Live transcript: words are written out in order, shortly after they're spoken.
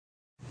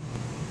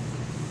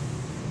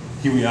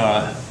Here we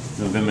are,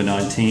 November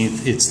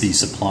 19th. It's the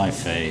supply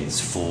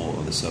phase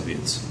for the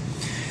Soviets.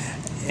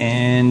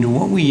 And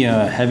what we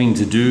are having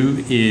to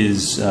do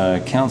is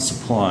count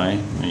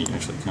supply. You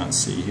actually can't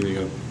see. Here we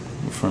go.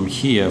 From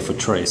here for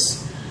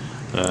trace.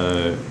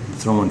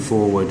 Throwing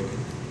forward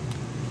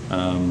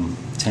 10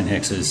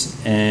 hexes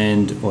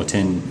or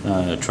 10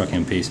 truck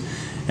MPs.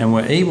 And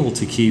we're able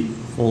to keep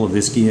all of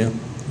this gear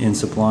in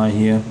supply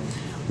here.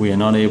 We are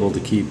not able to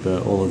keep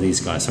all of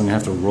these guys. So I'm going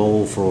to have to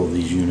roll for all of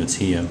these units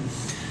here.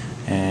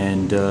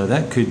 And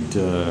that could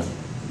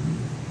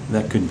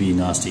be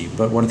nasty.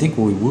 But what I think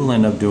we will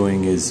end up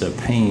doing is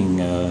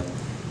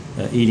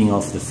eating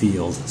off the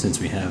field, since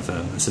we have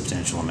a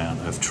substantial amount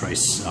of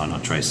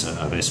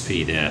of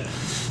SP there.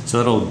 So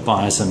that'll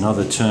buy us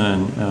another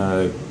turn,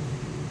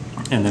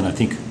 and then I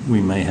think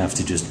we may have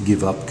to just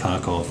give up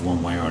Kharkov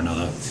one way or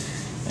another,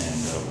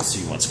 and we'll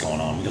see what's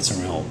going on. We've got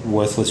some real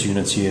worthless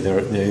units here.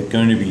 They're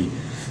going to be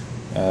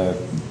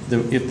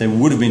if they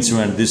would have been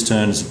surrounded this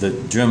turn, the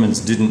Germans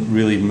didn't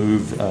really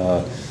move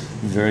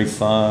very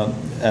far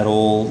at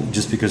all,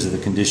 just because of the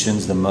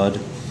conditions, the mud,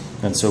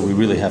 and so we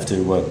really have to.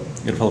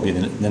 It'll probably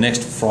be the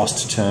next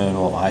frost turn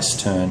or ice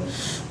turn.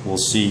 We'll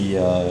see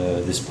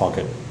this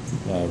pocket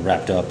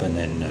wrapped up, and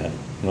then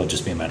it'll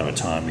just be a matter of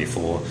time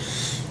before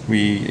we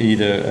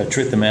either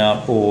trit them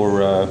out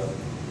or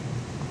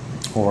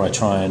I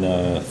try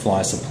and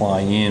fly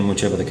supply in,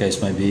 whichever the case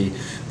may be.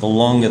 The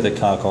longer the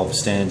Kharkov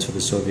stands for the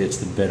Soviets,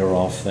 the better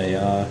off they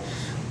are.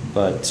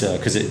 But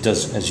because it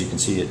does, as you can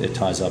see, it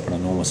ties up an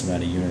enormous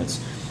amount of units.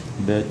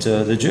 But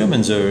the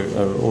Germans are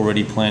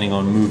already planning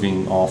on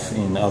moving off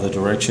in other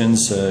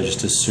directions,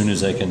 just as soon as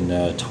they can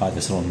tie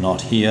this little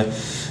knot here,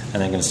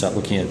 and they're going to start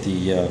looking at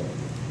the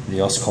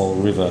Oskol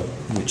River,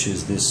 which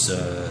is this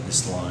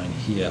line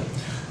here,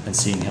 and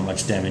seeing how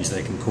much damage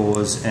they can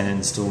cause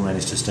and still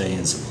manage to stay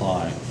in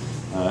supply.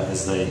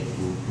 As they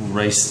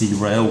race the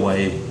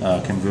railway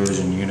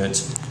conversion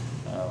unit,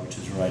 which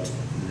is right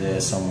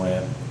there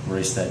somewhere,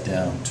 race that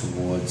down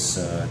towards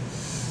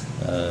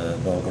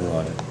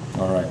Belgorod.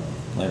 All right,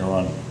 later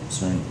on,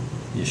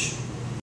 soon-ish.